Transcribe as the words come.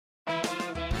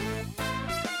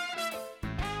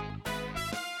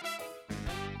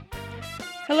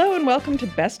Hello and welcome to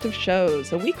Best of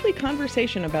Shows, a weekly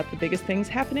conversation about the biggest things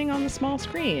happening on the small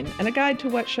screen and a guide to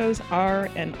what shows are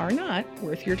and are not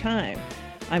worth your time.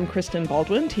 I'm Kristen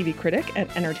Baldwin, TV critic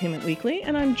at Entertainment Weekly,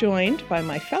 and I'm joined by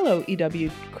my fellow EW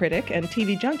critic and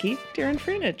TV junkie, Darren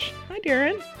Freenich. Hi,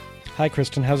 Darren. Hi,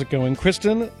 Kristen. How's it going?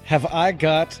 Kristen, have I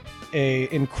got an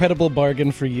incredible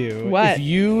bargain for you? What? If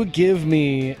you give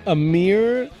me a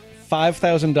mere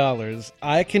 $5,000,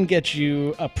 I can get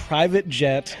you a private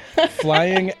jet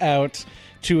flying out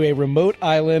to a remote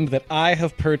island that I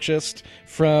have purchased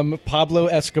from Pablo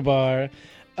Escobar.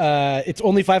 It's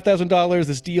only $5,000.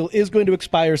 This deal is going to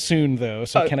expire soon, though.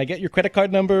 So can I get your credit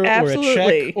card number Absolutely. or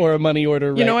a check or a money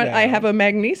order You know what? now? I have a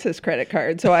Magnesis credit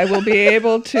card, so I will be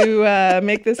able to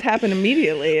make this happen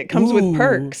immediately. It comes with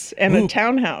perks and a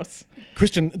townhouse.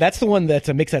 Kristen, that's the one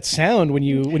that makes that sound when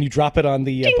you drop it on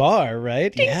the bar,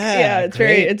 right? Ding. Yeah, it's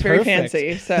great. very Perfect.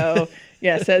 fancy. So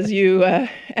yes, as you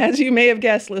may have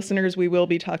guessed, listeners, we will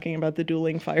be talking about the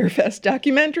Dueling Firefest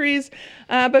documentaries.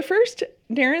 But first,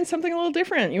 Darren, something a little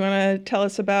different. You want to tell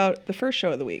us about the first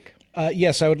show of the week?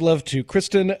 Yes, I would love to.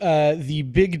 Kristen, the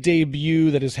big debut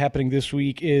that is happening this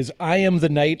week is I Am the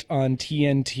Night on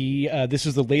TNT. This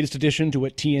is the latest addition to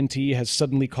what TNT has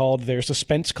suddenly called their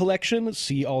suspense collection.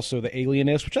 See also The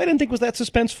Alienist, which I didn't think was that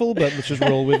suspenseful, but let's just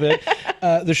roll with it.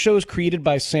 The show is created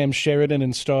by Sam Sheridan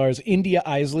and stars India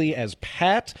Isley as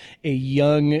Pat, a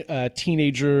young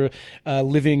teenager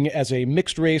living as a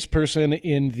mixed-race person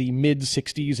in the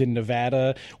mid-'60s in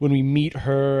Nevada. When we meet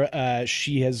her,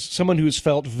 she has someone who's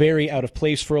felt very out of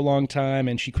place for a long time,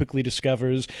 and she quickly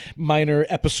discovers minor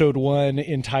episode 1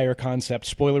 entire concept.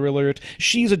 Spoiler alert,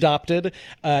 she's adopted.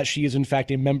 She is in fact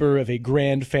a member of a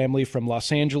grand family from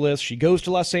Los Angeles. She goes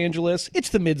to Los Angeles. It's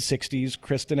the mid-'60s,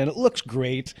 Kristen, and it looks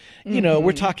great. You know,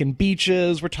 we're talking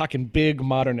beaches, we're talking big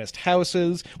modernist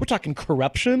houses, we're talking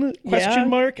corruption, question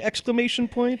mark, exclamation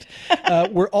point.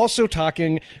 We're also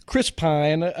talking Chris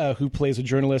Pine, who plays a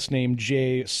journalist named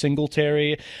Jay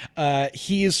Singletary.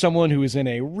 He is someone who is in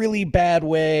a really bad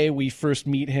way. We first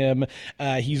meet him.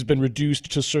 He's been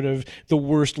reduced to sort of the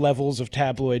worst levels of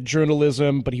tabloid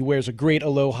journalism, but he wears a great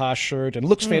Aloha shirt and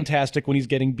looks fantastic when he's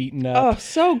getting beaten up. Oh,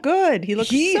 so good. He looks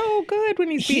so good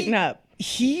when he's beaten up.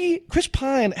 Chris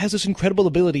Pine has this incredible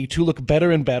ability to look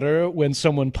better and better when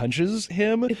someone punches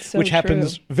him, which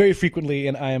happens very frequently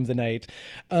in I Am the Night.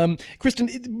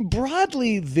 Kristen,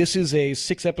 broadly, this is a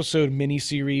 6-episode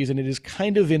miniseries, and it is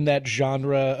kind of in that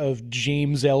genre of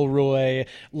James Ellroy,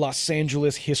 Los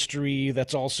Angeles history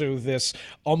that's also this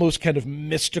almost kind of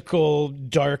mystical,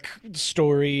 dark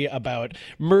story about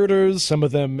murders, some of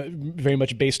them very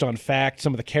much based on fact.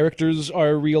 Some of the characters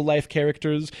are real-life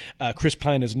characters. Chris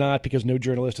Pine is not, because no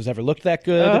journalist has ever looked that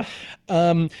good.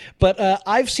 But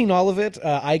I've seen all of it.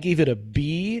 I gave it a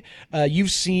B.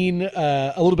 You've seen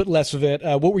a little bit less of it.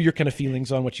 What were your kind of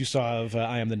feelings on what you saw of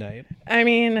I Am the Night? I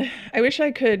mean, I wish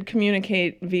I could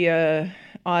communicate via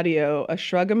audio a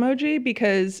shrug emoji,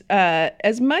 because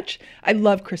as much I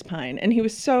love Chris Pine, and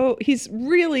he's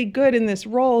really good in this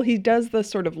role. He does the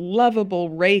sort of lovable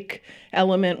rake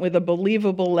element with a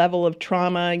believable level of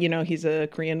trauma. You know, he's a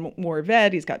Korean War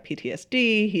vet. He's got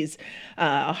PTSD. He's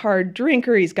a hard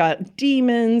drinker. He's got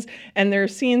demons. And there are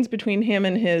scenes between him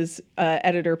and his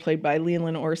editor, played by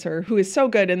Leland Orser, who is so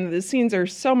good. And the scenes are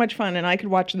so much fun. And I could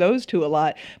watch those two a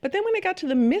lot. But then when it got to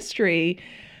the mystery,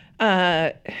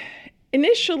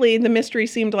 initially, the mystery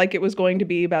seemed like it was going to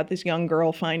be about this young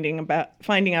girl finding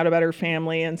out about her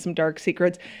family and some dark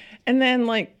secrets. And then,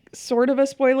 like, sort of a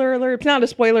spoiler alert. It's not a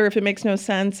spoiler if it makes no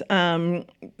sense.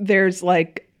 There's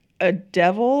like a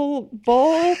devil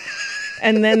bull,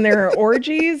 and then there are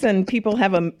orgies, and people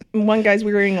have one guy's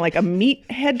wearing like a meat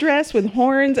headdress with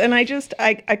horns, and I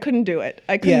couldn't do it.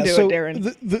 I couldn't do it,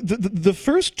 Darren. The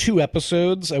first 2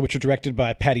 episodes, which are directed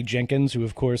by Patty Jenkins, who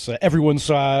of course everyone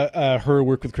saw her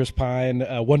work with Chris Pine,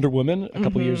 Wonder Woman a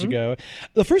couple years ago.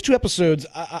 The first 2 episodes,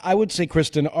 I would say,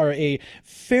 Kristen, are a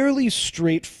fairly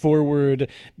straightforward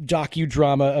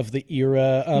docudrama of the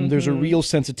era. There's a real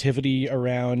sensitivity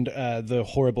around the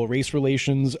horrible race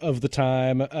relations of the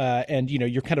time, and you know,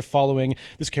 you're kind of following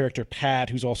this character Pat,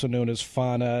 who's also known as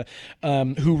Fauna,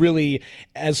 who really,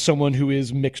 as someone who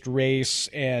is mixed race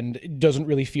and doesn't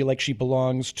really feel like she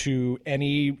belongs to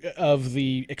any of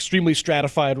the extremely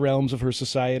stratified realms of her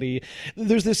society,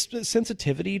 there's this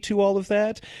sensitivity to all of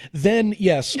that. Then,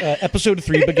 yes, episode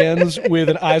 3 begins with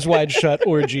an Eyes Wide Shut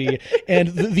orgy, and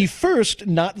the first,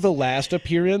 not the last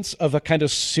appearance of a kind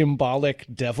of symbolic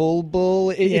devil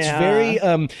bull. It's very,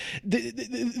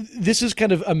 this is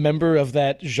kind of a member of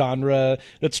that genre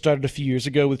that started a few years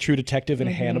ago with True Detective and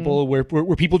Hannibal, where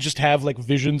people just have like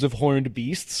visions of horned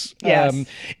beasts. Yes.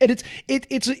 And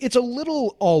it's a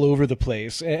little all over the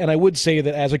place. And I would say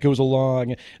that as it goes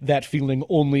along, that feeling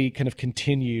only kind of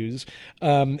continues.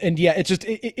 And yeah,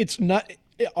 it's not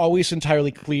always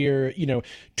entirely clear,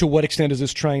 to what extent is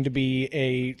this trying to be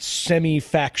a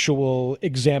semi-factual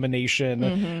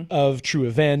examination of true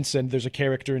events. And there's a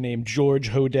character named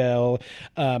George Hodel,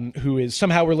 who is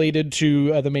somehow related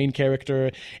to the main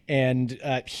character. And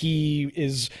he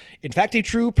is, in fact, a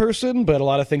true person, but a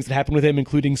lot of things that happen with him,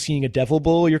 including seeing a devil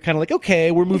bull, you're kind of like, okay,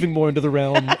 we're moving more into the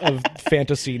realm of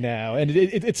fantasy now. And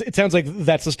it sounds like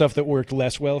that's the stuff that worked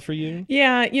less well for you.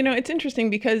 Yeah, it's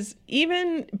interesting because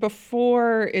even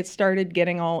before it started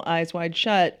getting all eyes wide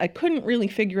shut, I couldn't really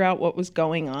figure out what was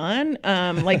going on.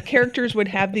 Like characters would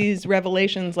have these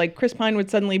revelations, like Chris Pine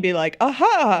would suddenly be like,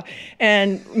 aha,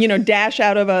 and, dash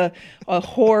out of a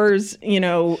whore's,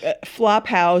 flop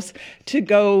house to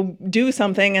go do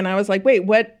something. And I was like, wait,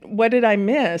 what did I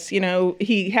miss?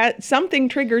 He had something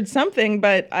triggered something,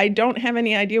 but I don't have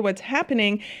any idea what's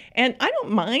happening. And I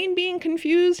don't mind being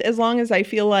confused as long as I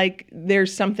feel like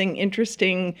there's something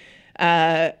interesting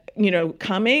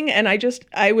coming. And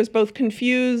I was both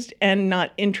confused and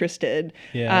not interested.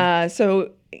 Yeah.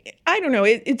 So I don't know.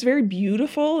 It's very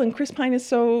beautiful, and Chris Pine is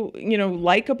so,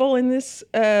 likable in this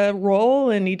role,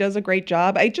 and he does a great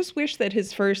job. I just wish that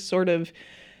his first sort of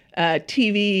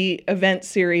TV event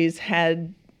series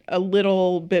had a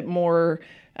little bit more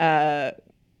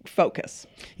focus.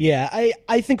 Yeah,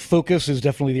 I think focus is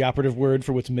definitely the operative word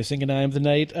for what's missing in Eye of the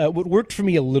Night. What worked for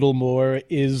me a little more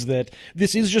is that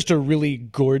this is just a really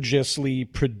gorgeously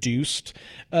produced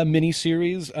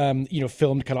miniseries,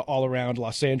 filmed kind of all around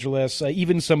Los Angeles.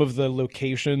 Even some of the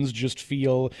locations just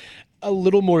feel a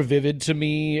little more vivid to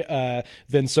me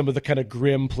than some of the kind of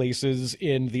grim places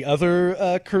in the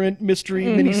other current mystery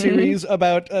miniseries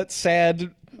about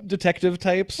sad detective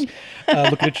types.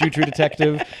 Looking at you, True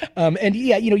Detective. And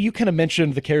yeah, you kind of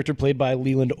mentioned the character played by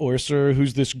Leland Orser,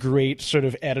 who's this great sort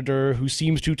of editor who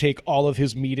seems to take all of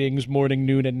his meetings morning,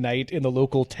 noon, and night in the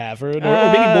local tavern,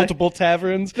 or maybe multiple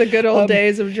taverns. The good old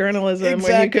days of journalism,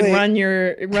 exactly. when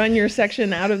you could run your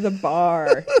section out of the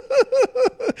bar.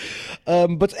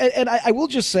 But I will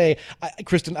just say,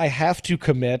 Kristen, I have to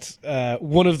commit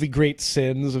one of the great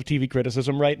sins of TV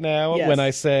criticism right now when I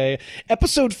say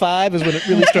episode 5 is when it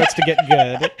really starts to get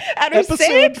good. Out of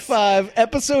episode 6?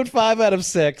 Episode 5 out of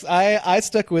 6. I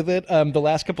stuck with it. The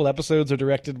last couple episodes are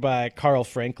directed by Carl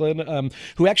Franklin,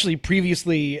 who actually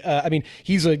previously,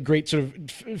 he's a great sort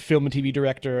of film and TV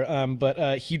director,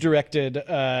 but he directed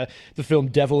the film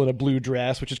Devil in a Blue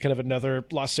Dress, which is kind of another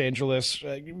Los Angeles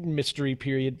mystery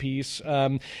period piece.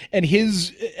 And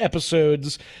his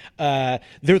episodes, they're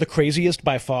the craziest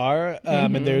by far.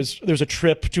 And there's a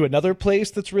trip to another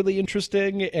place that's really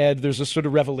interesting, and there's a sort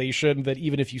of revelation that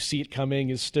even if you see it coming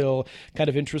is still kind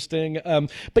of interesting.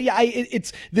 But yeah,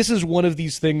 this is one of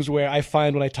these things where I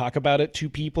find when I talk about it to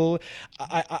people,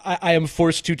 I am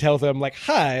forced to tell them like,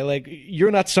 hi, like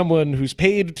you're not someone who's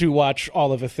paid to watch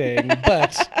all of a thing,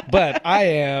 but I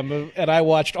am, and I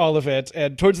watched all of it,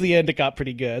 and towards the end it got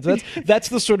pretty good. So that's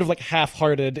the sort of like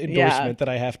half-hearted endorsement that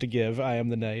I have to give I Am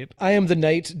the Night. I Am the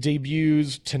Night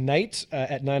debuts tonight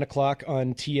at 9:00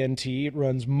 on TNT. It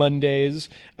runs Mondays,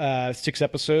 6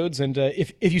 episodes, and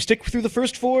if you stick through the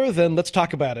first 4, then let's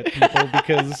talk about it, people,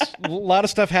 because a lot of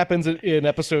stuff happens in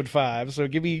episode 5. So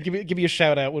give me a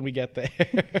shout out when we get there.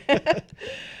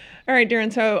 All right,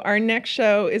 Darren. So our next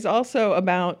show is also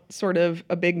about sort of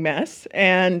a big mess,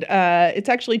 and it's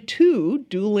actually 2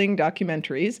 dueling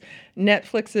documentaries: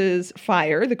 Netflix's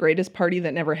Fire, The Greatest Party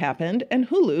That Never Happened, and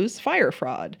Hulu's Fire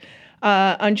Fraud.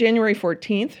 On January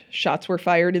 14th, shots were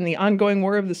fired in the ongoing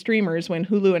war of the streamers when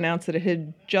Hulu announced that it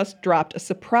had just dropped a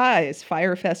surprise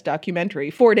Fyre Fest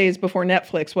documentary 4 days before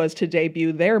Netflix was to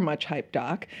debut their much-hyped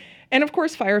doc. And of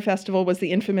course, Fyre Festival was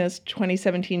the infamous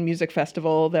 2017 music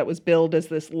festival that was billed as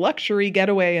this luxury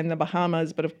getaway in the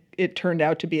Bahamas, but it turned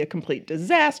out to be a complete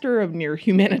disaster of near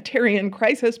humanitarian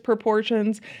crisis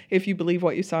proportions, if you believe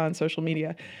what you saw on social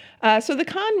media. So the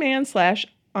con man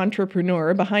 /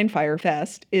 entrepreneur behind Fyre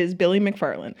Fest is Billy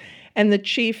McFarland. And the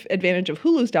chief advantage of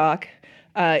Hulu's doc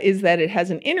is that it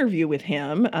has an interview with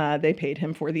him. They paid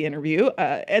him for the interview.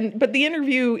 But the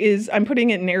interview is, I'm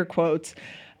putting it in air quotes,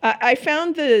 I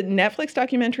found the Netflix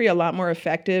documentary a lot more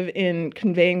effective in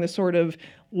conveying the sort of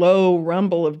low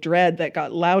rumble of dread that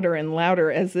got louder and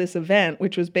louder as this event,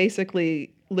 which was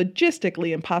basically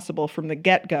logistically impossible from the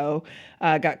get-go,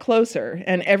 got closer.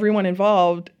 And everyone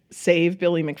involved save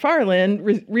Billy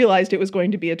McFarland, realized it was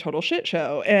going to be a total shit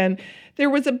show. And there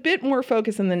was a bit more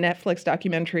focus in the Netflix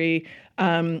documentary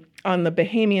on the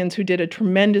Bahamians who did a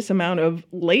tremendous amount of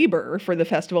labor for the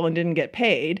festival and didn't get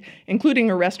paid, including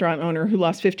a restaurant owner who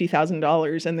lost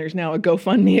 $50,000. And there's now a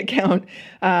GoFundMe account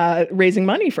raising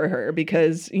money for her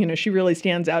because, she really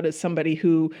stands out as somebody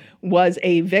who was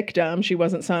a victim. She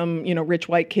wasn't some, rich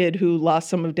white kid who lost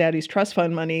some of daddy's trust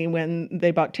fund money when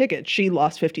they bought tickets. She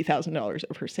lost $50,000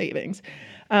 of her savings.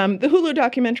 The Hulu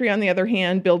documentary, on the other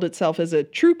hand, billed itself as a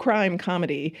true crime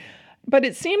comedy, but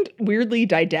it seemed weirdly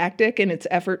didactic in its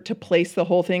effort to place the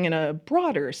whole thing in a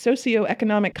broader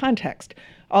socioeconomic context.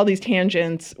 All these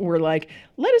tangents were like,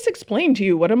 let us explain to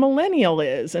you what a millennial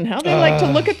is and how they like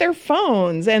to look at their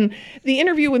phones. And the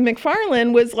interview with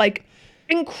McFarland was like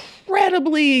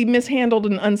incredibly mishandled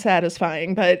and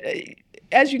unsatisfying. But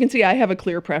as you can see, I have a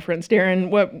clear preference. Darren,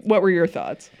 what were your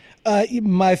thoughts?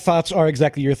 My thoughts are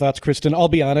exactly your thoughts, Kristen. I'll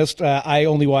be honest. I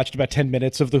only watched about 10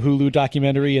 minutes of the Hulu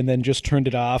documentary and then just turned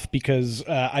it off because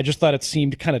I just thought it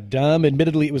seemed kind of dumb.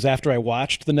 Admittedly, it was after I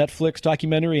watched the Netflix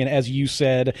documentary. And as you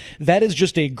said, that is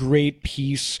just a great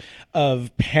piece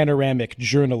of panoramic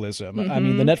journalism. I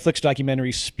mean, the Netflix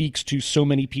documentary speaks to so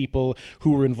many people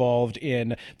who were involved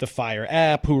in the Fire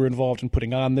app, who were involved in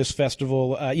putting on this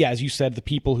festival. As you said, the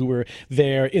people who were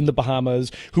there in the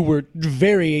Bahamas, who were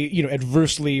very,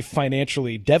 adversely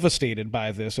financially devastated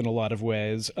by this in a lot of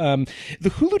ways. The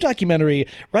Hulu documentary,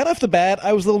 right off the bat,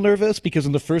 I was a little nervous because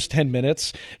in the first 10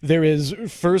 minutes, there is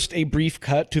first a brief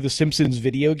cut to the Simpsons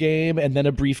video game and then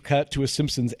a brief cut to a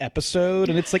Simpsons episode.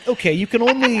 And it's like, okay, you can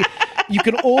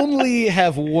only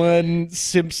have one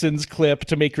Simpsons clip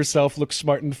to make yourself look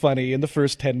smart and funny in the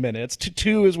first 10 minutes.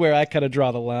 Two is where I kind of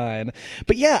draw the line.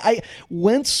 But yeah,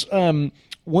 once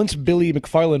Billy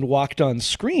McFarland walked on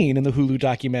screen in the Hulu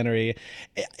documentary,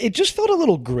 it just felt a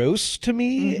little gross to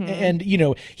me. And,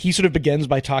 he sort of begins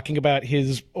by talking about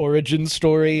his origin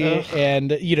story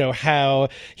and, how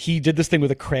he did this thing with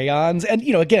the crayons. And,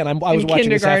 again, I was watching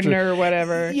this after... kindergarten or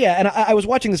whatever. Yeah, and I was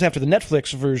watching this after the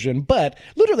Netflix version, but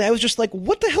literally I was just like,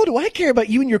 what the hell do I care about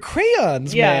you and your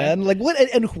crayons, man? Like,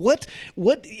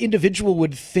 what individual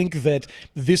would think that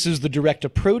this is the direct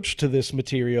approach to this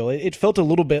material? It felt a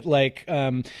little bit like...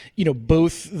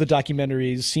 both the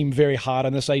documentaries seem very hot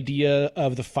on this idea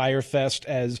of the Fyre Fest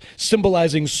as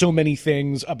symbolizing so many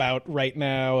things about right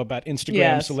now, about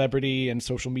Instagram celebrity and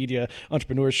social media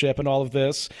entrepreneurship and all of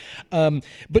this. But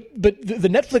the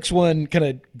Netflix one kind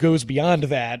of goes beyond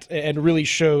that and really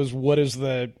shows what is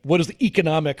the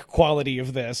economic quality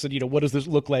of this, and what does this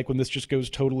look like when this just goes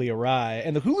totally awry.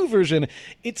 And the Hulu version,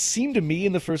 it seemed to me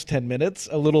in the first 10 minutes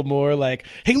a little more like,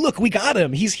 hey, look, we got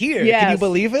him, he's here. Yes. Can you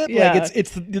believe it? Yeah. Like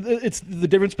it's the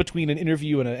difference between an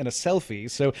interview and a selfie.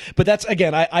 So, but that's,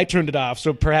 again, I turned it off.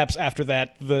 So perhaps after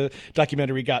that, the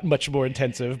documentary got much more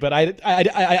intensive. But I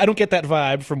don't get that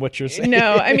vibe from what you're saying.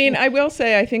 No, I mean, I will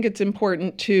say I think it's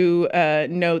important to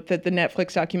note that the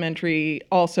Netflix documentary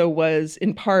also was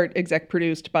in part exec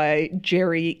produced by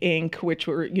Jerry Inc., which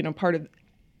were, part of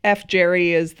F.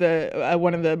 Jerry is the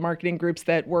one of the marketing groups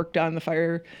that worked on the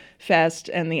Fyre Fest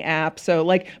and the app. So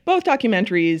like both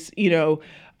documentaries,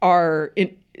 are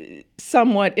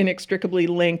somewhat inextricably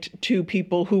linked to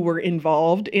people who were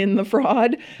involved in the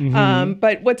fraud.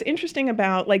 But what's interesting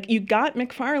about, like, you got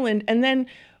McFarland and then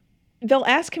they'll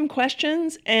ask him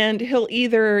questions and he'll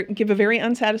either give a very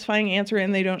unsatisfying answer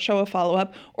and they don't show a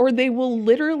follow-up, or they will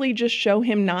literally just show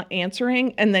him not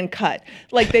answering and then cut.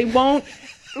 Like, they won't,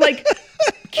 like...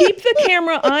 keep the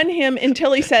camera on him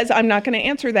until he says, I'm not going to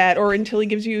answer that, or until he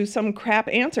gives you some crap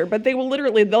answer. But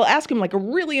they'll ask him like a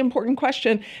really important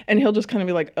question and he'll just kind of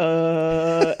be like,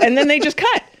 and then they just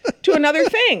cut to another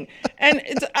thing. And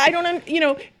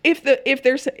if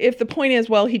the point is,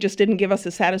 well, he just didn't give us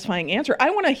a satisfying answer, I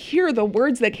want to hear the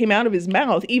words that came out of his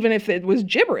mouth, even if it was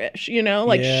gibberish,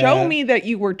 show me that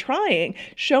you were trying,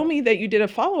 show me that you did a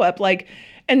follow-up.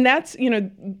 And that's,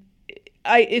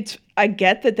 I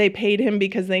get that they paid him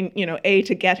because they, A,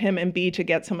 to get him, and B, to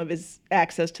get some of his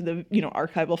access to the,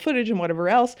 archival footage and whatever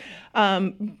else.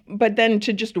 But then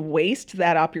to just waste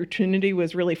that opportunity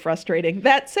was really frustrating.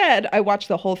 That said, I watched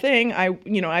the whole thing.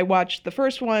 I watched the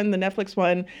first one, the Netflix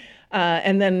one,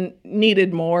 and then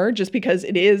needed more just because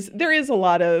there is a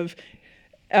lot of,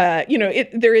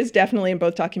 there is definitely, in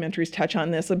both documentaries touch on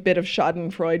this, a bit of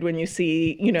Schadenfreude when you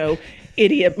see,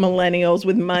 idiot millennials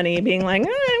with money being like, I'm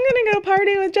going to go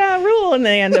party with Ja Rule, and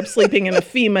they end up sleeping in a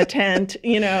FEMA tent,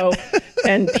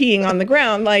 and peeing on the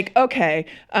ground. Like, okay,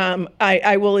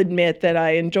 I will admit that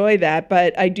I enjoy that,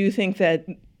 but I do think that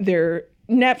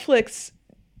Netflix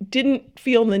didn't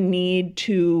feel the need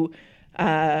to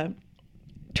turn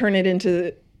it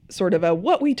into sort of a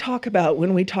what we talk about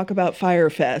when we talk about Fyre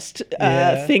Fest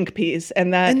think piece,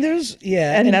 and that's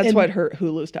what hurt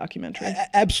Hulu's documentary.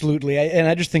 Absolutely, and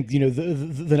I just think the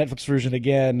Netflix version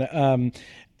again.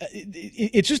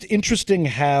 It's just interesting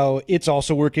how it's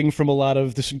also working from a lot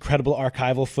of this incredible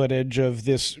archival footage of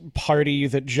this party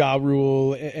that Ja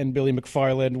Rule and Billy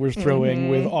McFarland were throwing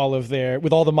with all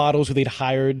the models who they'd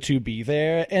hired to be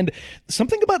there. And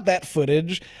something about that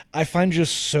footage I find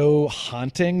just so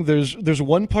haunting. There's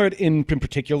one part in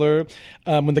particular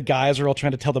when the guys are all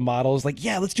trying to tell the models, like,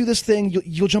 yeah, let's do this thing.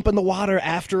 You'll jump in the water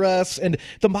after us. And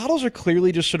the models are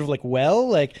clearly just sort of like, well,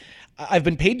 like, I've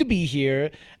been paid to be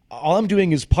here. All I'm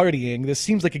doing is partying. This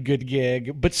seems like a good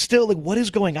gig, but still, like, what is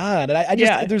going on? And I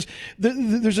just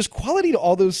there's this quality to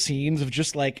all those scenes of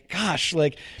just like, gosh,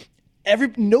 like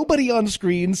nobody on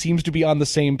screen seems to be on the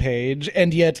same page,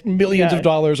 and yet millions of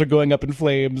dollars are going up in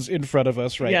flames in front of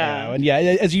us right now. And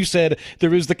as you said,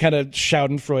 there is the kind of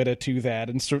Schadenfreude to that,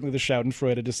 and certainly the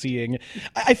Schadenfreude to seeing.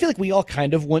 I feel like we all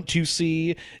kind of want to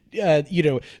see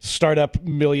startup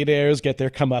millionaires get their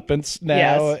comeuppance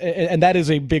now, and that is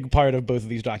a big part of both of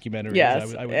these documentaries.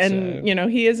 Yes, I would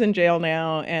say. He is in jail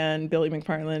now, and Billy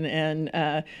McFarland,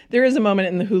 and there is a moment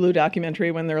in the Hulu documentary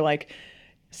when they're like,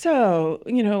 so,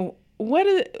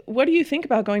 what do you think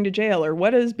about going to jail, or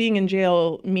what does being in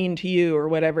jail mean to you, or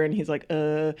whatever? And he's like,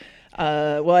 well,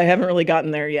 I haven't really gotten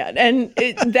there yet. And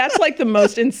that's like the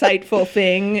most insightful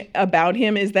thing about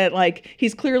him, is that like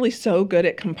he's clearly so good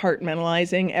at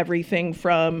compartmentalizing everything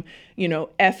from,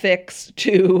 ethics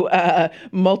to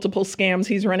multiple scams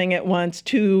he's running at once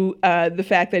to the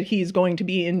fact that he's going to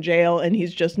be in jail and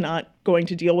he's just not going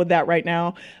to deal with that right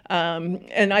now.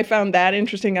 And I found that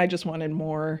interesting. I just wanted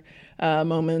more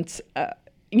moments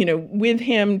with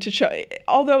him to show,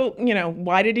 although,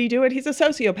 why did he do it? He's a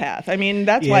sociopath. I mean,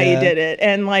 that's why he did it.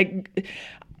 And like,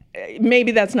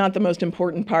 maybe that's not the most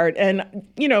important part. And,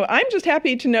 I'm just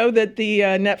happy to know that the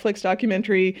Netflix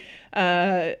documentary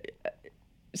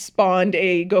spawned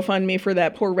a GoFundMe for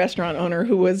that poor restaurant owner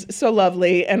who was so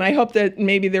lovely. And I hope that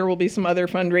maybe there will be some other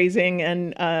fundraising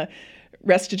and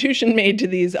restitution made to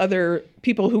these other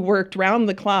people who worked round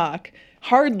the clock,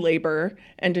 hard labor,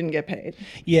 and didn't get paid.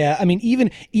 Yeah, I mean,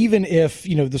 even if,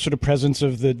 the sort of presence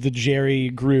of the Jerry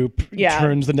group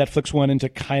turns the Netflix one into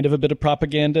kind of a bit of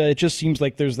propaganda, it just seems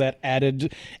like there's that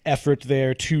added effort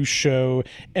there to show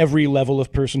every level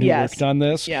of person who worked on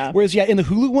this. Yeah. Whereas, in the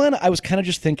Hulu one, I was kind of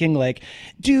just thinking like,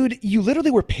 dude, you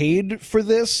literally were paid for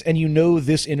this, and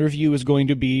this interview is going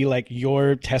to be like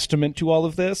your testament to all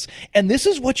of this, and this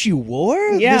is what you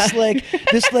wore? Yeah.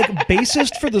 This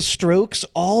bassist for the Strokes,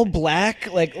 all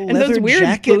black, like and leather those weird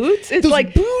jacket. Boots. It's those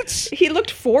like boots. He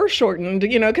looked foreshortened,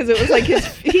 because it was like his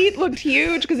feet looked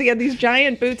huge because he had these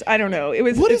giant boots. I don't know. It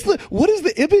was. What is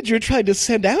the image you're trying to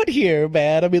send out here,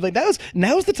 man? I mean, like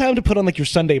now's the time to put on like your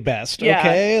Sunday best,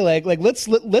 okay? Like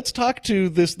let's talk to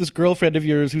this girlfriend of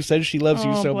yours who says she loves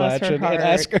you so much and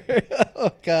ask her.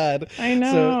 Oh God, I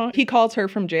know. So, he calls her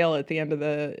from jail at the end of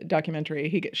the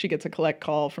documentary. She gets a collect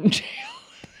call from jail.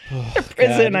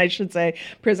 Prison, God. I should say.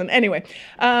 Prison. Anyway,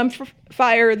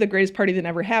 Fyre, The Greatest Party That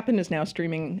Never Happened, is now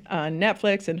streaming on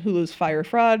Netflix, and Hulu's Fyre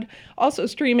Fraud also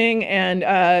streaming. And,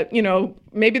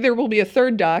 maybe there will be a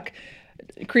third doc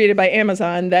created by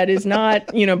Amazon that is not,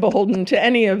 beholden to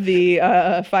any of the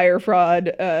Fyre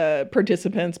Fraud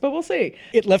participants, but we'll see.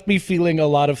 It left me feeling a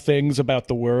lot of things about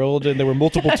the world, and there were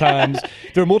multiple times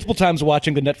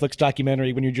watching the Netflix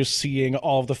documentary when you're just seeing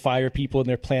all of the Fyre people in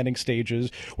their planning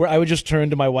stages, where I would just turn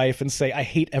to my wife and say, I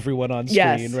hate everyone on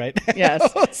screen right now.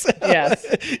 Yes. So, yes.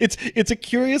 It's a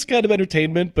curious kind of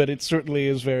entertainment, but it certainly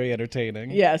is very entertaining.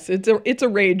 Yes, it's a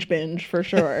rage binge for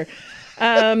sure.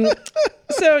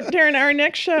 So, Darren, our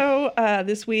next show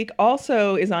this week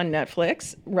also is on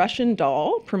Netflix. Russian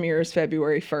Doll premieres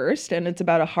February 1st, and it's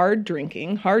about a hard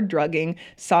drugging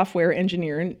software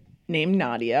engineer named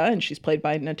Nadia, and she's played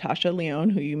by Natasha Lyonne,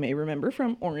 who you may remember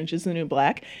from Orange is the New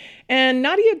Black. And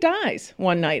Nadia dies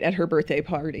one night at her birthday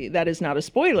party. That is not a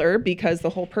spoiler, because the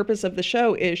whole purpose of the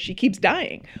show is she keeps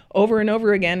dying over and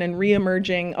over again and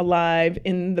reemerging alive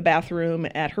in the bathroom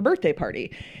at her birthday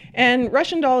party. And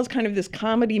Russian Doll is kind of this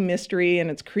comedy mystery, and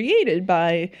it's created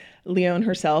by Lyonne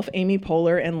herself, Amy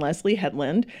Poehler, and Leslie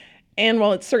Headland. And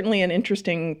while it's certainly an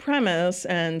interesting premise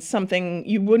and something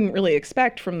you wouldn't really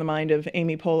expect from the mind of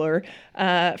Amy Poehler,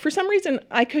 for some reason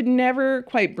I could never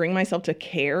quite bring myself to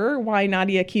care why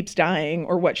Nadia keeps dying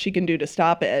or what she can do to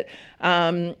stop it.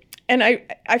 and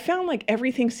I found like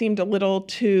everything seemed a little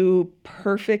too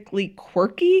perfectly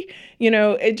quirky.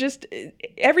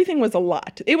 Everything was a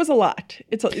lot. It was a lot.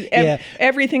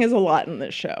 Everything is a lot in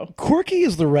this show. Quirky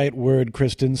is the right word,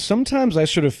 Kristen. Sometimes I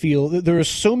sort of feel that there are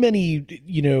so many,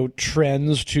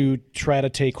 trends to try to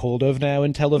take hold of now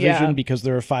in television because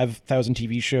there are 5,000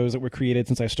 TV shows that were created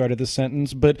since I started this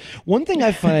sentence. But one thing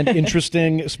I find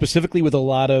interesting, specifically with a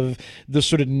lot of the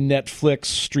sort of Netflix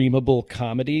streamable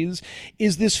comedies,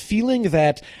 is this feeling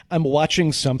that I'm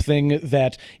watching something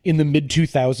that in the mid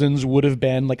 2000s would have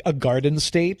been like a Garden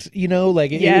State,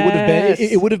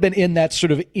 it would have been in that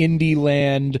sort of indie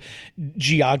land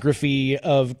geography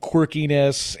of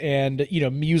quirkiness and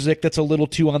music that's a little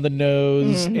too on the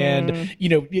nose and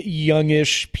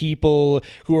youngish people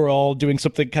who are all doing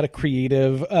something kind of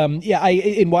creative.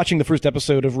 In watching the first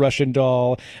episode of Russian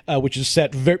Doll, which is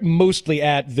set mostly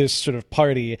at this sort of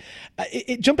party,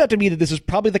 it jumped out to me that this is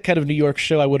probably the kind of New York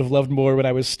show I would have loved more when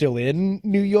I was still in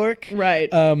New York. Right.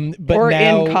 But or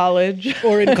now, in college.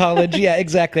 Or in college. Yeah,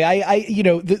 exactly.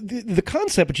 The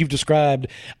concept that you've described,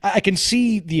 I can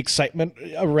see the excitement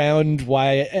around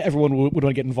why everyone would want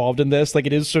to get involved in this. Like,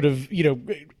 it is sort of,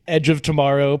 Edge of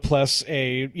Tomorrow plus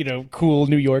a, cool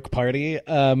New York party.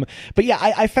 But yeah,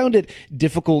 I found it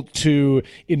difficult to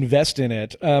invest in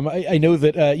it. I know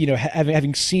that,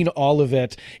 having seen all of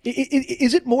it,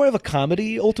 is it more of a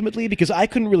comedy ultimately? Because I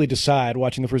couldn't really decide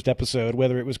watching the first episode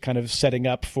whether it was kind of setting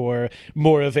up for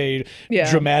more of a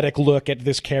dramatic look at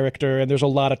this character. And there's a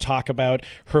lot of talk about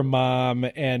her mom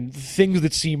and things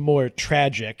that seem more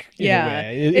tragic in a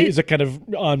way. Is it kind of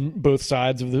on both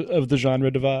sides of the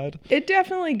genre divide? It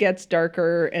definitely gets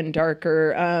darker and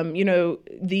darker.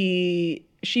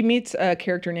 She meets a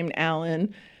character named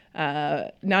Alan.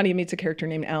 Nadia meets a character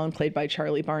named Alan, played by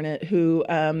Charlie Barnett, who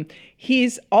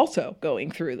he's also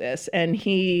going through this, and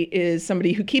he is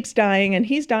somebody who keeps dying, and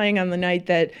he's dying on the night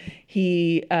that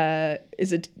he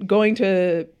is going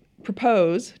to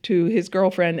propose to his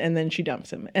girlfriend, and then she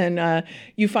dumps him. And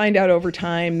you find out over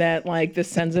time that like this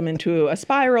sends him into a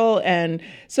spiral, and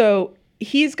so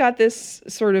he's got this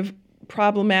sort of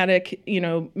problematic,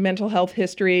 mental health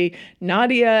history.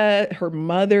 Nadia, her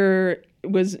mother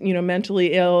was,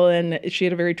 mentally ill, and she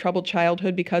had a very troubled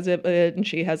childhood because of it, and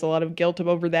she has a lot of guilt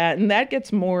over that. And that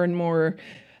gets more and more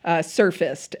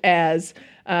surfaced as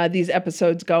these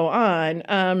episodes go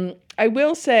on. I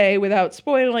will say, without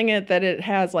spoiling it, that it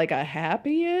has like a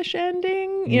happy-ish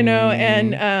ending,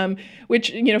 and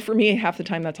which, for me, half the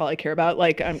time, that's all I care about.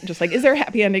 Like, I'm just like, is there a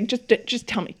happy ending? Just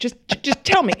tell me. Just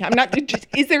tell me. I'm not,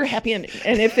 is there a happy ending?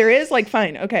 And if there is, like,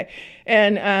 fine. Okay.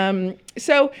 And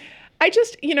so I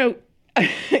just,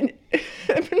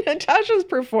 Natasha's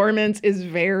performance is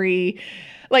very...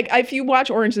 Like, if you watch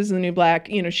Orange is the New Black,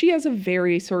 she has a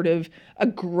very sort of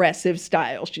aggressive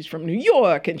style. She's from New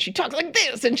York, and she talks like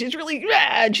this, and she's really,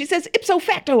 and she says ipso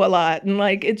facto a lot. And,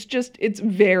 like, it's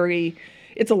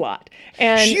a lot.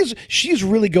 And she's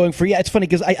really going for, it's funny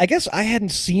because I guess I hadn't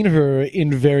seen her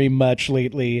in very much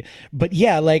lately, but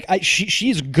yeah, like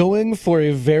she's going for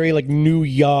a very like New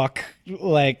York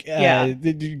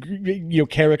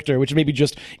character, which maybe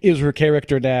just is her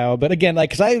character now. But again,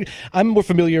 like, because I'm more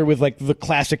familiar with like the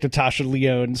classic Natasha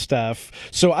Lyonne stuff,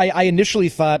 so I initially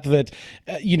thought that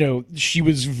she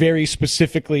was very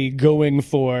specifically going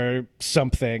for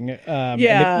something. And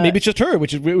maybe it's just her,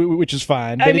 which is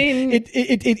fine. But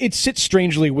it sits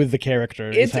strangely with the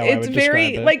character. It's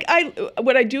very like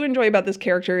what I do enjoy about this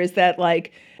character is that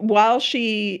like while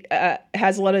she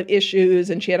has a lot of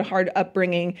issues and she had a hard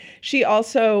upbringing, she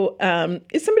also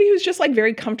is somebody who's just like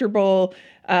very comfortable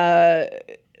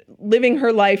living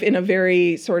her life in a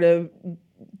very sort of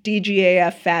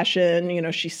DGAF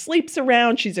fashion. She sleeps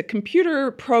around. She's a computer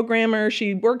programmer.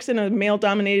 She works in a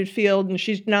male-dominated field, and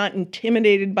she's not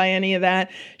intimidated by any of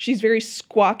that. She's very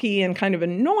squawky and kind of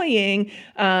annoying,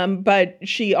 but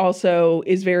she also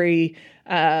is very...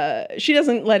 she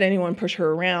doesn't let anyone push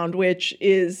her around, which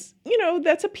is,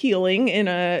 that's appealing in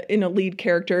a lead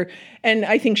character. And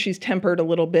I think she's tempered a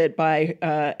little bit by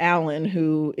Alan,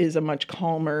 who is a much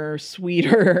calmer,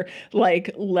 sweeter,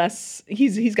 like less.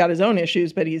 He's got his own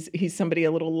issues, but he's somebody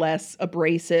a little less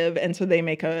abrasive, and so they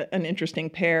make an interesting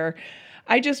pair.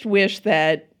 I just wish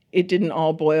that it didn't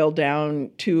all boil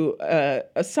down to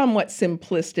a somewhat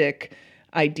simplistic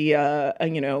idea.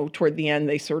 Toward the end,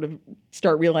 they sort of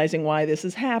start realizing why this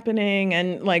is happening,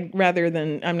 and like rather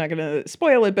than, I'm not going to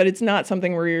spoil it, but it's not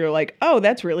something where you're like, oh,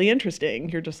 that's really interesting.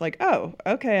 You're just like, oh,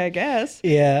 okay, I guess.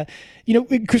 Yeah.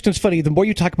 Kristen, it's funny. The more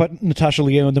you talk about Natasha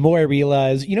Lyonne, the more I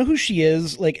realize, you know who she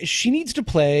is? Like, she needs to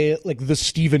play, like, the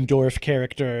Stephen Dorff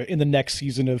character in the next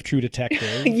season of True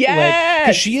Detective.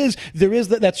 Yes! Because there is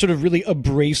that sort of really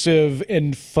abrasive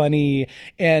and funny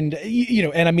and,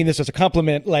 and I mean this as a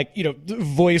compliment, like,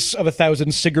 voice of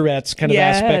 1,000 cigarettes kind of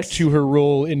aspect to her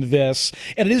role in this.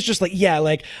 And it is just like,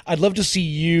 I'd love to see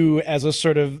you as a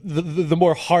sort of the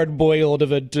more hard-boiled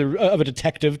of a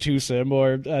detective twosome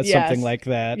or something like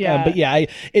that. Yeah. But yeah,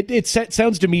 it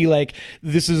sounds to me like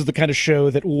this is the kind of show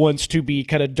that wants to be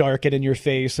kind of dark and in your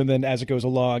face, and then as it goes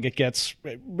along, it gets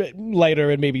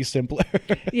lighter and maybe simpler.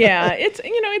 Yeah, it's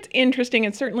interesting.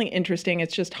 It's certainly interesting.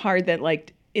 It's just hard that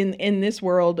like in this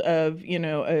world of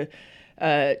a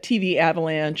TV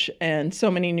avalanche and so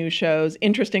many new shows,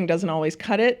 interesting doesn't always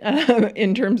cut it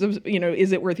in terms of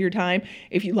is it worth your time?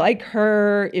 If you like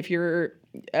her, if you're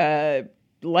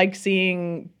like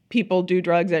seeing people do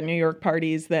drugs at New York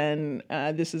parties, then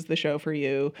this is the show for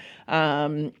you.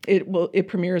 It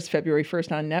premieres February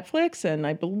 1st on Netflix, and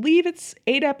I believe it's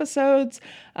 8 episodes,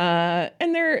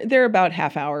 and they're about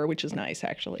half hour, which is nice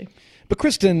actually. But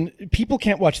Kristen, people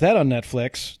can't watch that on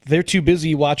Netflix. They're too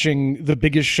busy watching the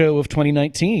biggest show of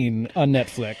 2019 on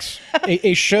Netflix.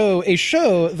 a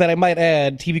show that I might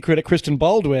add, TV critic Kristen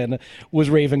Baldwin was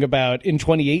raving about in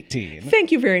 2018.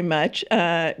 Thank you very much,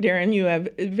 Darren. You have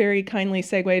very kindly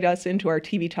segued us into our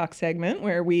TV Talk segment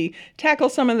where we tackle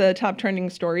some of the top trending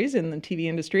stories in the TV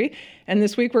industry. And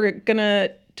this week we're going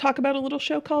to talk about a little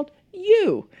show called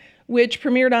You, which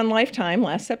premiered on Lifetime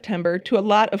last September to a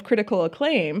lot of critical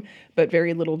acclaim, but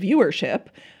very little viewership.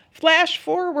 Flash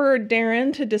forward,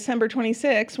 Darren, to December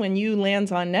 26, when You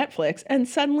lands on Netflix, and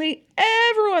suddenly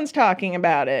everyone's talking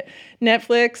about it.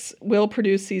 Netflix will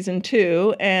produce season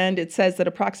 2, and it says that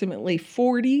approximately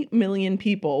 40 million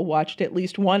people watched at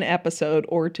least one episode,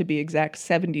 or to be exact,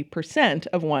 70%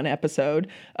 of one episode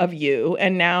of You.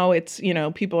 And now it's,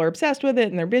 people are obsessed with it,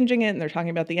 and they're binging it, and they're talking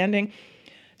about the ending.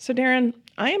 So, Darren,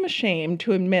 I am ashamed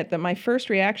to admit that my first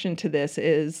reaction to this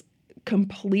is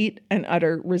complete and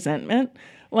utter resentment.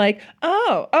 Like,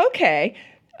 oh, okay,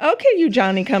 you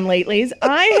Johnny-come-latelys.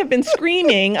 I have been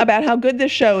screaming about how good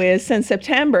this show is since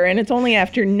September, and it's only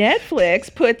after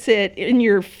Netflix puts it in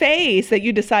your face that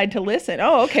you decide to listen.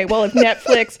 Oh, okay, well, if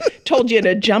Netflix told you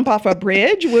to jump off a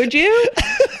bridge, would you?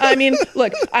 I mean,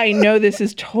 look, I know this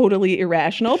is totally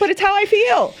irrational, but it's how I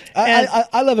feel.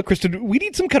 I love it, Kristen. We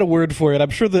need some kind of word for it.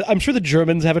 I'm sure the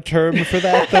Germans have a term for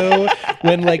that, though.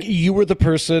 When like you were the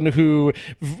person who,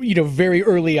 very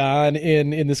early on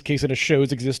in this case in a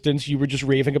show's existence, you were just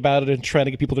raving about it and trying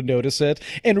to get people to notice it.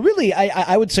 And really,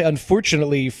 I would say,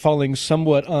 unfortunately, falling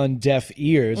somewhat on deaf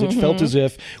ears. Mm-hmm. It felt as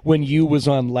if when You was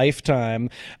on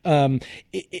Lifetime,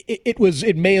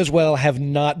 it may as well have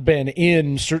not been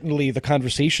in certainly the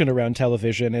conversation around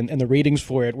television, and the ratings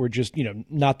for it were just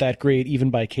not that great even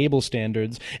by cable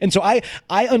standards. And so I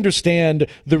understand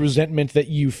the resentment that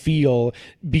you feel,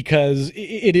 because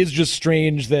it is just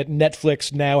strange that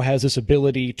Netflix now has this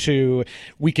ability to,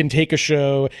 we can take a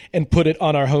show and put it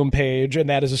on our homepage, and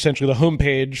that is essentially the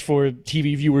homepage for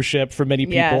TV viewership for many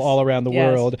people all around the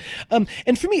world.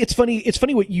 And for me, it's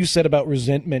funny what you said about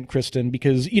resentment, Kristen,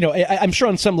 because I'm sure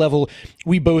on some level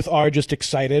we both are just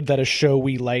excited that a show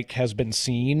we like has been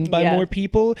seen by more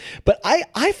people. But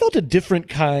I felt a different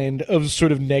kind of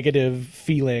sort of negative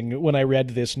feeling when I read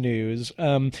this news,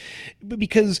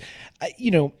 because,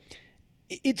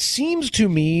 it seems to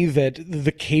me that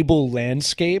the cable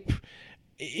landscape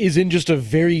is in just a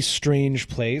very strange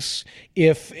place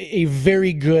if a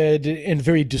very good and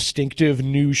very distinctive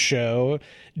new show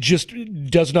just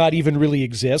does not even really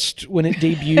exist when it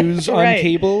debuts on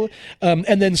cable,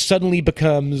 and then suddenly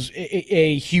becomes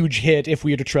a huge hit if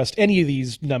we are to trust any of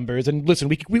these numbers. And listen,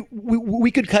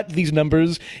 we could cut these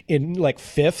numbers in like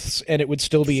fifths and it would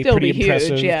still be a pretty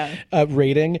impressive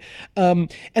rating. And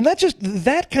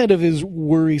that kind of is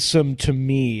worrisome to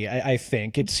me. I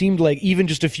think it seemed like even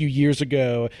just a few years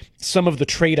ago, some of the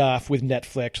trade-off with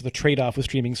Netflix, the trade-off with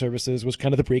streaming services, was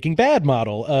kind of the Breaking Bad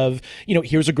model of,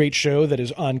 here's a great show that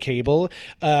is on cable,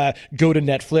 go to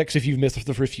Netflix if you've missed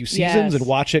the first few seasons and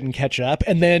watch it and catch up,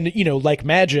 and then like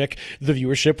magic, the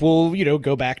viewership will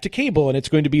go back to cable, and it's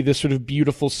going to be this sort of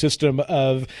beautiful system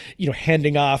of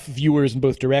handing off viewers in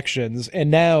both directions.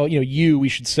 And now we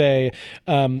should say,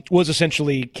 was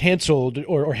essentially canceled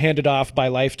or handed off by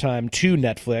Lifetime to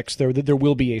Netflix. There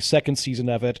will be a second season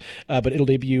of it, but it'll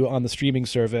debut on the streaming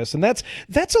service, and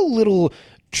that's a little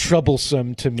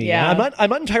troublesome to me. I'm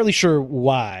not entirely sure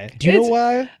why. Do you know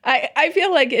why? I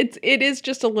feel like it is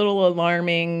just a little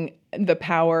alarming, the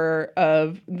power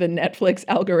of the Netflix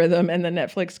algorithm and the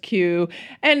Netflix queue.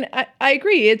 And I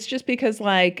agree. It's just because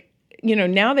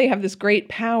now they have this great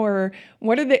power.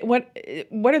 What are they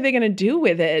going to do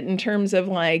with it in terms of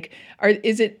like, are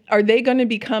they going to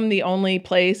become the only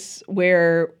place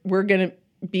where we're going to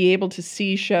be able to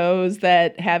see shows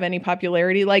that have any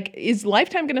popularity? Like, is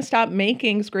Lifetime going to stop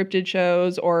making scripted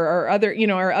shows, or are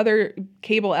other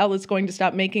cable outlets going to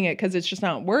stop making it because it's just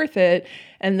not worth it?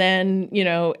 And then,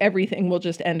 everything will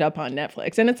just end up on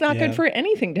Netflix. And it's not good for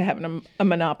anything to have a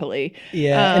monopoly.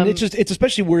 Yeah, and it's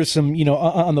especially worrisome,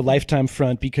 on the Lifetime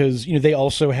front, because, they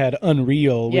also had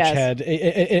Unreal, which had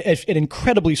an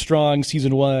incredibly strong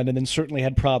season 1, and then certainly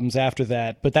had problems after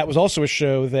that. But that was also a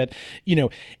show that,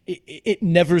 it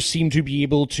never seemed to be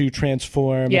able to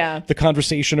transform the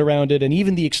conversation around it and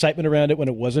even the excitement around it when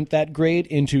it wasn't that great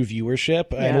into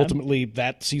viewership. And ultimately,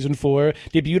 that season 4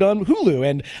 debuted on Hulu.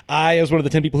 And I, as one of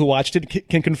the 10 people who watched it,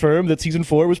 can confirm that season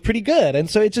 4 was pretty good. And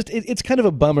so it's kind of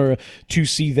a bummer to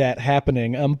see that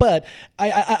happening. But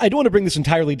I don't want to bring this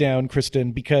entirely down,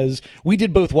 Kristen, because we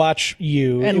did both watch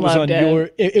You. And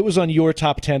it was on your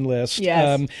top 10 list.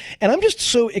 Yes. And I'm just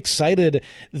so excited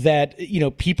that,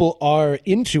 people are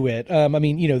into it.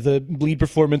 The lead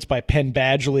performance by Penn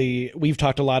Badgley, we've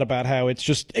talked a lot about how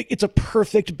it's a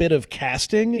perfect bit of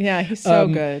casting. Yeah, he's so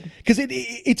good. Because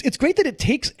it's great that it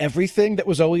takes everything that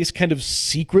was always kind of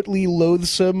secretly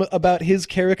loathsome about his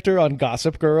character on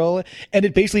Gossip Girl, and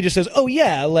it basically just says, oh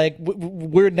yeah, like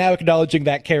we're now acknowledging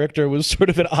that character was sort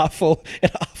of an awful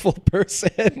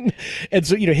person. And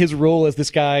so, his role as this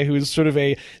guy who is sort of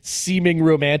a seeming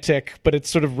romantic, but it's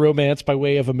sort of romance by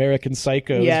way of American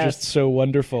Psycho is just so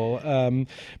wonderful. And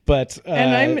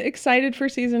I'm excited for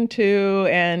season 2,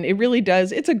 and it really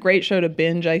does. It's a great show to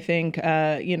binge, I think.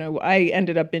 I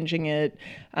ended up binging it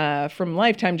from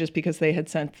Lifetime just because they had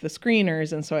sent the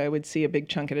screeners, and so I would see a big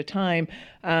chunk at a time.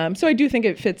 So I do think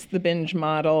it fits the binge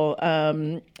model.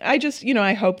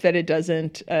 I hope that it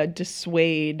doesn't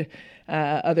dissuade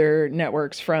other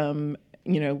networks from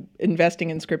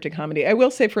investing in scripted comedy. I will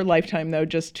say for Lifetime, though,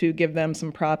 just to give them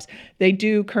some props, they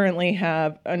do currently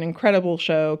have an incredible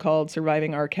show called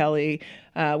Surviving R. Kelly,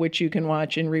 which you can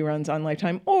watch in reruns on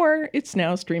Lifetime, or it's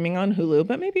now streaming on Hulu,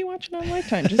 but maybe watch it on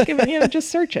Lifetime. Just give it, just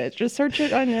search it. Just search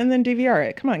it and then DVR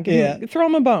it. Come on, throw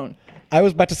them a bone. I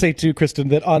was about to say, too, Kristen,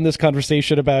 that on this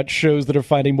conversation about shows that are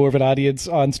finding more of an audience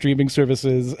on streaming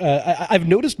services, I've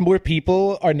noticed more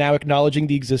people are now acknowledging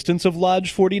the existence of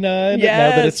Lodge 49 now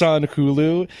that it's on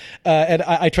Hulu. And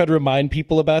I try to remind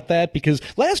people about that because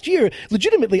last year,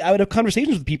 legitimately, I would have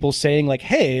conversations with people saying, like,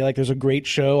 hey, like, there's a great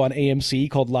show on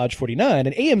AMC called Lodge 49.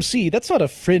 And AMC, that's not a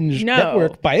fringe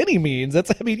network by any means. That's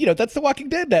the Walking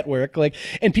Dead network. Like,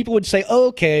 and people would say, oh,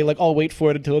 okay, like, I'll wait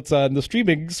for it until it's on the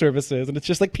streaming services. And it's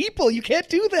just like, people, you can't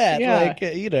do that. Yeah.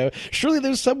 Like, surely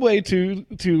there's some way to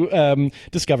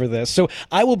discover this. So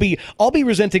I'll be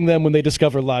resenting them when they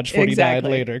discover Lodge 49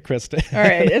 later, Kristen. All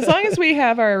right. As long as we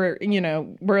have our,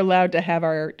 we're allowed to have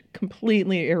our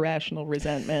completely irrational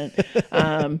resentment.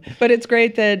 But it's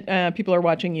great that people are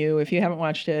watching You. If you haven't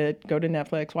watched it, go to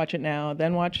Netflix, watch it now,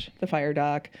 then watch the Fire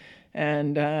Doc,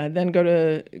 and then go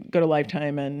to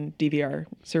Lifetime and DVR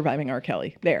Surviving R.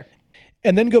 Kelly. There.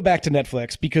 And then go back to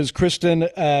Netflix because, Kristen,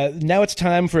 now it's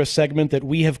time for a segment that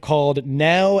we have called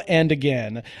Now and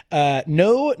Again.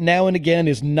 No, Now and Again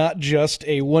is not just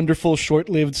a wonderful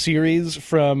short-lived series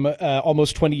from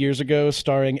almost 20 years ago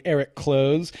starring Eric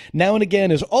Close. Now and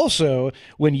Again is also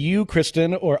when you,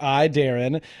 Kristen, or I,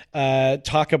 Darren,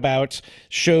 talk about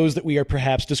shows that we are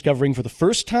perhaps discovering for the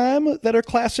first time that are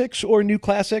classics or new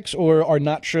classics or are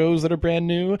not shows that are brand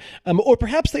new. Or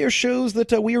perhaps they are shows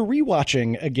that we are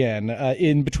rewatching again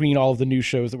in between all of the new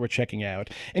shows that we're checking out.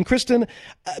 And Kristen,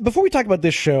 before we talk about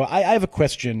this show, I have a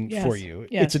question for you.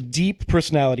 Yes. It's a deep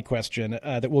personality question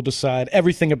that will decide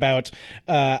everything about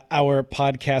our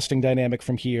podcasting dynamic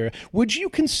from here. Would you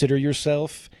consider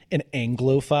yourself an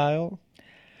Anglophile?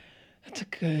 That's a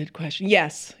good question.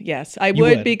 Yes, I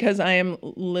would because I am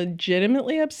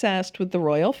legitimately obsessed with the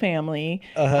royal family.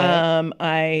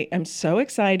 I am so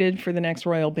excited for the next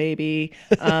royal baby.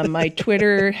 My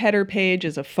Twitter header page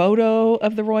is a photo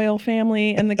of the royal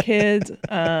family and the kids.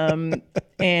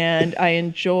 And I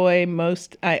enjoy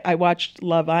I watched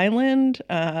Love Island,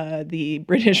 the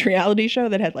British reality show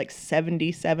that had like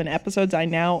 77 episodes. I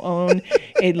now own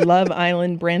a Love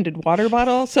Island branded water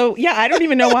bottle. So yeah, I don't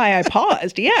even know why I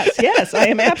paused. Yes. Yes, I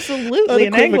am absolutely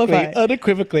an Anglophile.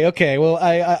 Unequivocally. Okay, well,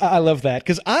 I love that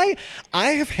because I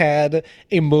have had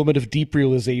a moment of deep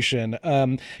realization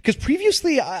because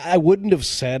previously I wouldn't have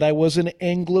said I was an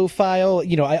Anglophile.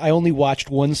 You know, I only watched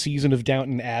one season of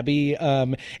Downton Abbey,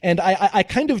 and I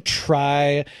kind of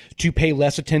try to pay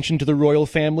less attention to the royal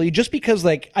family just because,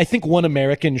 like, I think one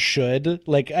American should.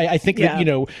 Like, I think that, you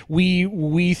know,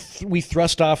 we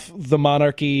thrust off the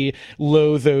monarchy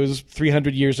low those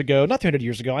 300 years ago. Not 300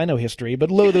 years ago. I know history,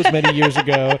 but low those many years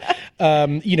ago.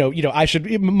 You know, I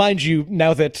should mind you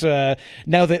now that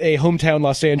a hometown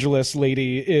Los Angeles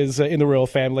lady is in the royal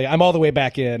family. I'm all the way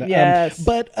back in. Yes.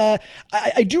 But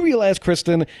I do realize,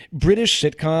 Kristen, British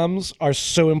sitcoms are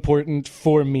so important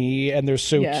for me, and they're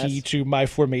so key to my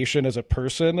formation as a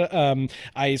person.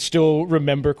 I still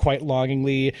remember quite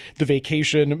longingly The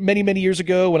Vacation many, many years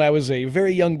ago when I was a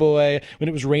very young boy, when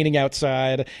it was raining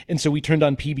outside, and so we turned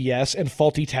on PBS and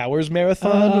Fawlty Towers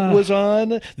marathon was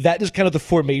on. That is kind of the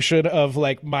formation of,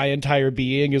 like, my entire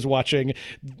being, is watching,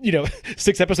 you know,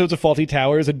 6 episodes of Fawlty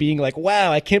Towers and being like,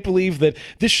 wow, I can't believe that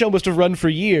this show must have run for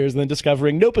years, and then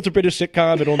discovering, nope, it's a British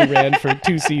sitcom. It only ran for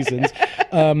 2 seasons.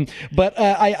 But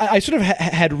I sort of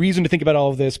had reason to think about all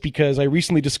of this because I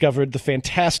recently discovered the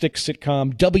fantastic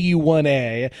sitcom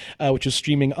W1A, which is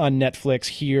streaming on Netflix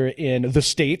here in the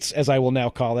States, as I will now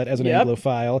call it, as an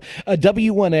Anglophile.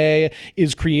 W1A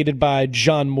is created by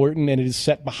John Morton, and it is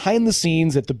set behind the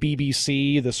scenes at the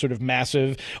BBC, the sort of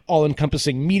massive,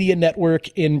 all-encompassing media network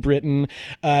in Britain.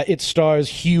 It stars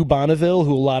Hugh Bonneville,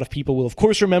 who a lot of people will, of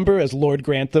course, remember as Lord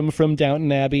Grantham from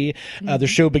Downton Abbey. The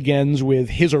show begins with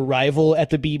his arrival at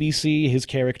the BBC. His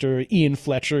character, Ian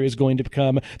Fletcher, is going to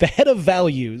become the head of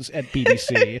values at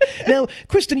BBC. Now,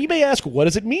 Kristen, you may ask, what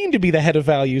does it mean to be the head of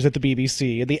values at the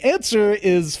BBC? And the answer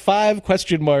is 5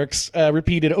 question marks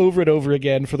repeated over and over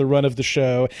again for the run of the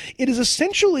show. It is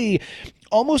essentially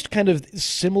almost kind of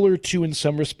similar to, in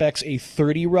some respects, a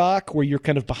 30 Rock, where you're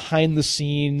kind of behind the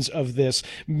scenes of this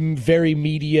very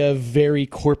media, very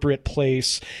corporate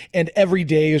place, and every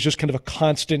day is just kind of a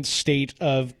constant state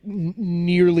of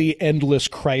nearly endless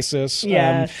crisis.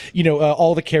 Yes. You know,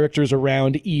 all the characters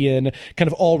around Ian kind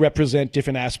of all represent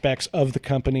different aspects of the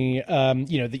company.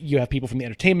 You know, you have people from the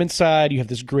entertainment side, you have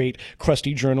this great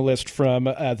crusty journalist from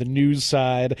the news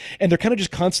side, and they're kind of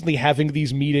just constantly having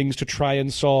these meetings to try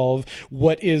and solve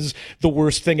what is the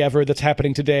worst thing ever that's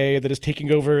happening today, that is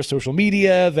taking over social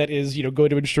media, that is, you know,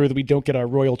 going to ensure that we don't get our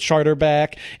royal charter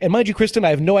back. And mind you, Kristen, I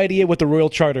have no idea what the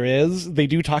royal charter is. They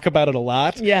do talk about it a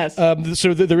lot. Yes.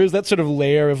 So there is that sort of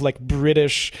layer of, like,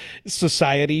 British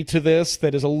society to this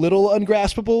that is a little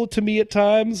ungraspable to me at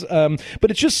times.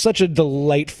 But it's just such a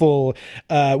delightful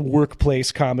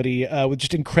workplace comedy with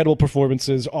just incredible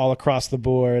performances all across the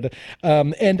board.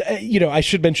 And you know, I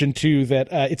should mention too that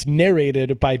it's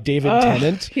narrated by David Tennant.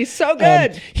 He's so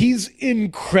good. He's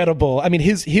incredible. I mean,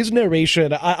 his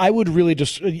narration, I would really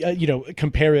just, you know,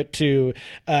 compare it to,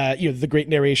 you know, the great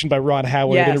narration by Ron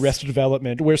Howard in Arrested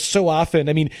Development, where so often,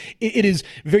 I mean, it is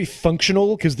very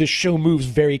functional because this show moves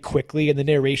very quickly and the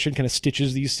narration kind of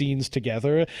stitches these scenes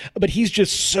together. But he's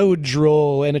just so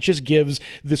droll, and it just gives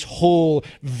this whole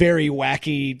very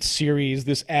wacky series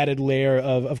this added layer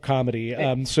of comedy.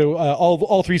 So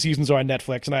all 3 seasons are on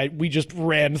Netflix, and we just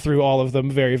ran through all of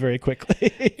them very, very quickly.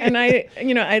 And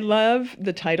I love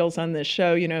the titles on this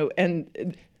show, you know,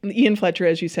 and Ian Fletcher,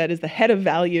 as you said, is the head of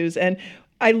values. And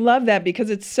I love that because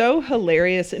it's so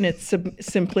hilarious in its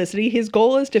simplicity. His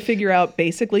goal is to figure out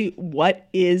basically what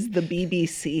is the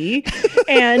BBC.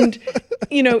 And,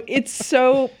 you know, it's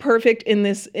so perfect in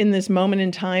this moment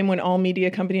in time when all media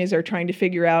companies are trying to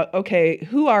figure out, okay,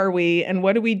 who are we and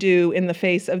what do we do in the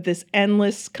face of this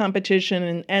endless competition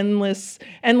and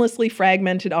endlessly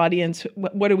fragmented audience?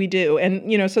 What do we do?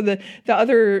 And, you know, so the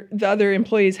other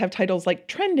employees have titles like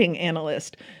trending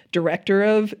analyst, Director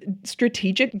of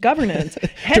Strategic Governance.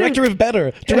 Director of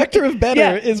Better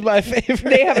is my favorite.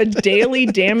 They have a daily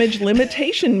damage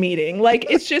limitation meeting. Like,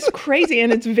 it's just crazy.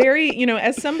 And it's very, you know,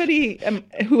 as somebody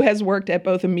who has worked at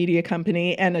both a media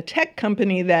company and a tech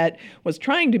company that was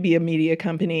trying to be a media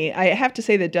company, I have to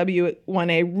say that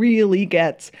W1A really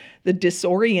gets the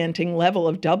disorienting level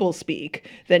of doublespeak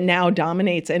that now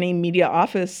dominates any media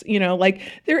office, you know, like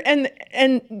there and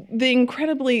the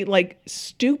incredibly, like,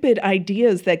 stupid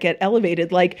ideas that get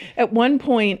elevated. Like, at one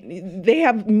point they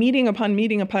have meeting upon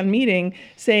meeting upon meeting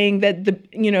saying that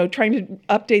trying to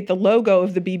update the logo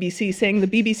of the BBC, saying the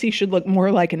BBC should look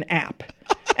more like an app.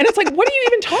 And it's like, what are you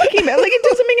even talking about? Like, it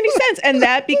doesn't make any sense. And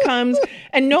that becomes,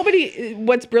 and nobody,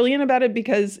 what's brilliant about it,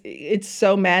 because it's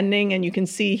so maddening, and you can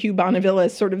see Hugh Bonneville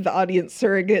as sort of the audience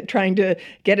surrogate trying to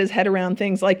get his head around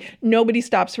things. Like, nobody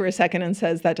stops for a second and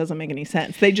says, that doesn't make any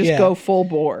sense. They just go full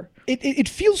bore. It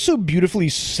feels so beautifully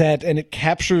set, and it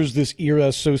captures this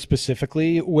era so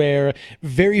specifically, where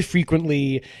very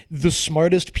frequently the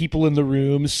smartest people in the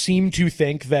room seem to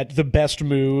think that the best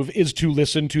move is to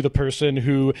listen to the person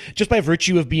who, just by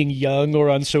virtue of being young or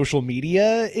on social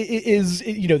media,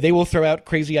 they will throw out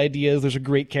crazy ideas. There's a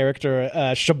great character,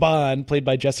 Shaban, played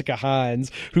by Jessica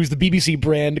Hines, who's the BBC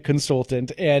brand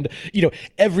consultant, and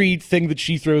everything that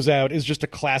she throws out is just a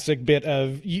classic bit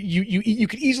of you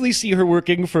could easily see her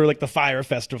working for like the Fire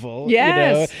Festival,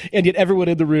 yes. And yet everyone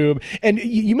in the room. And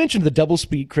you mentioned the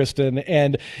doublespeak, Kristen,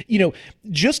 and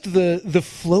just the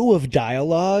flow of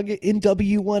dialogue in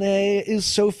W1A is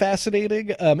so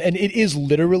fascinating, and it is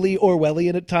literally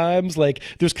Orwellian at times. Like,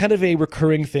 there's kind of a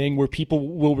recurring thing where people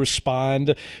will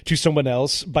respond to someone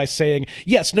else by saying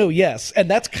yes, no, yes, and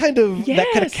that's kind of that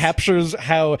kind of captures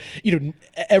how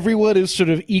everyone is sort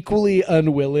of equally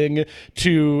unwilling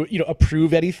to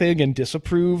approve anything and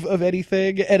disapprove of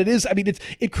anything. And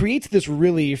it creates this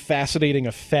really fascinating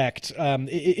effect.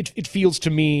 It feels to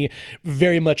me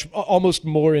very much, almost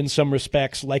more in some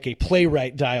respects, like a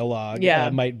playwright dialogue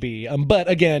might be. But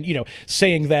again,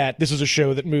 saying that, this is a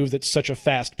show that moves at such a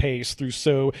fast pace through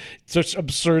such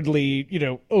absurdly,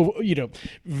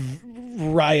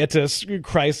 riotous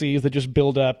crises that just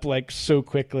build up like so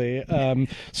quickly.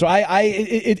 So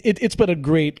it's been a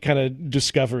great kind of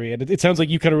discovery, and it sounds like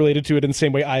you kind of related to it in the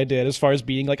same way I did, as far as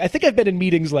being like, I think I've been in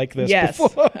meetings like this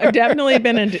before. I've definitely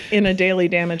been in a daily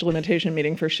damage limitation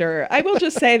meeting for sure. I will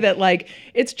just say that, like,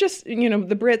 it's just,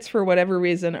 the Brits, for whatever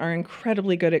reason, are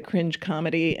incredibly good at cringe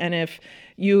comedy. And if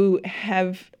you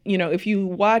have, if you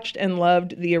watched and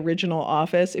loved the original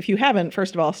Office, if you haven't,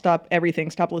 first of all, stop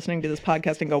listening to this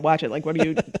podcast and go watch it. Like, what are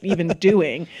you even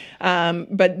doing?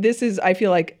 But this is, I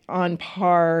feel like, on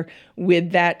par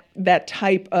with that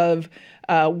type of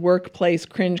workplace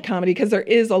cringe comedy, because there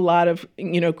is a lot of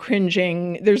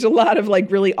cringing. There's a lot of like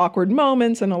really awkward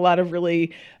moments and a lot of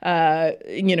really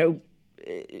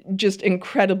just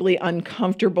incredibly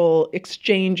uncomfortable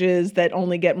exchanges that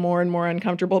only get more and more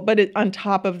uncomfortable. But on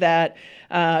top of that,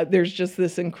 there's just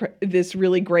this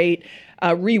really great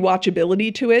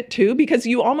rewatchability to it too, because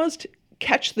you almost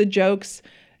catch the jokes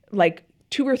like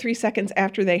 2 or 3 seconds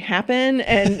after they happen,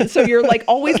 and so you're like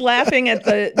always laughing at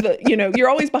the you're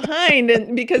always behind,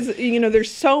 and because there's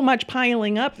so much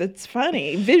piling up that's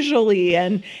funny visually,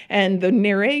 and the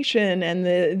narration and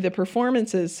the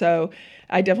performances. So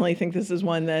I definitely think this is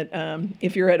one that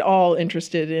if you're at all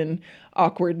interested in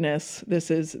awkwardness,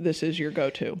 this is your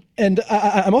go-to. And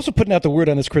I'm also putting out the word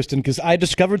on this, Kristen, because I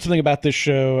discovered something about this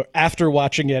show after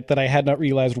watching it that I had not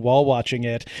realized while watching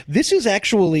it. This is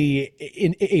actually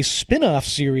a spin-off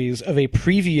series of a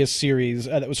previous series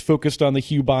that was focused on the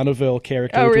Hugh Bonneville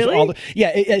character. Oh, really?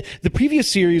 The previous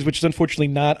series, which is unfortunately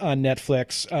not on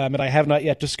Netflix, and I have not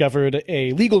yet discovered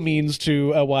a legal means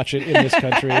to watch it in this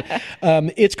country.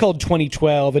 It's called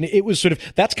 2012, and it was sort of,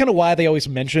 that's kind of why they always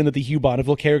mention that the Hugh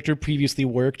Bonneville character previously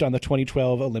worked on the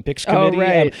 2012 Olympics committee. Oh,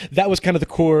 right. That was kind of the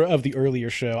core of the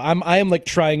earlier show. I am like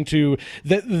trying to,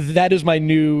 that is my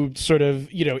new sort of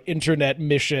internet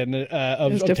mission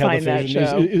of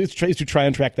television is to try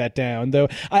and track that down. Though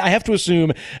I have to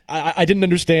assume I didn't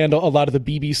understand a lot of the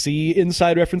BBC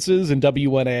inside references in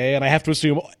W1A, and I have to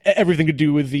assume everything to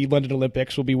do with the London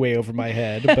Olympics will be way over my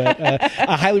head. But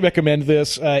I highly recommend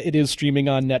this. It is streaming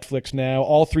on Netflix now.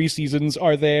 All 3 seasons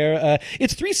are there.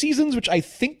 It's 3 seasons, which I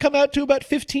think come out to about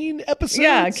 15 episodes.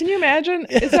 Yeah, can you imagine?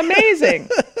 It's amazing.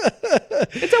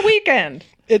 It's a weekend.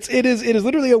 It is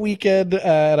literally a weekend,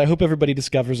 and I hope everybody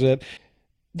discovers it.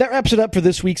 That wraps it up for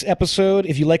this week's episode.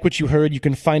 If you like what you heard, you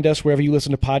can find us wherever you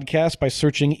listen to podcasts by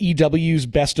searching EW's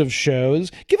Best of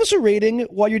Shows. Give us a rating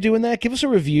while you're doing that. Give us a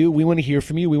review. We want to hear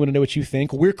from you. We want to know what you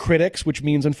think. We're critics, which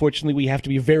means, unfortunately, we have to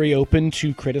be very open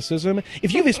to criticism.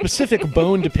 If you have a specific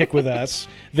bone to pick with us,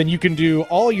 then you can do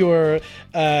all your,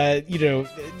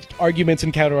 arguments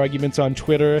and counter-arguments on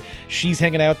Twitter. She's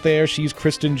hanging out there. She's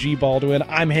Kristen G. Baldwin.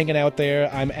 I'm hanging out there.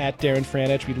 I'm at Darren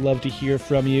Franich. We'd love to hear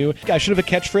from you. I should have a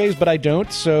catchphrase, but I don't.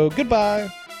 So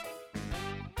goodbye.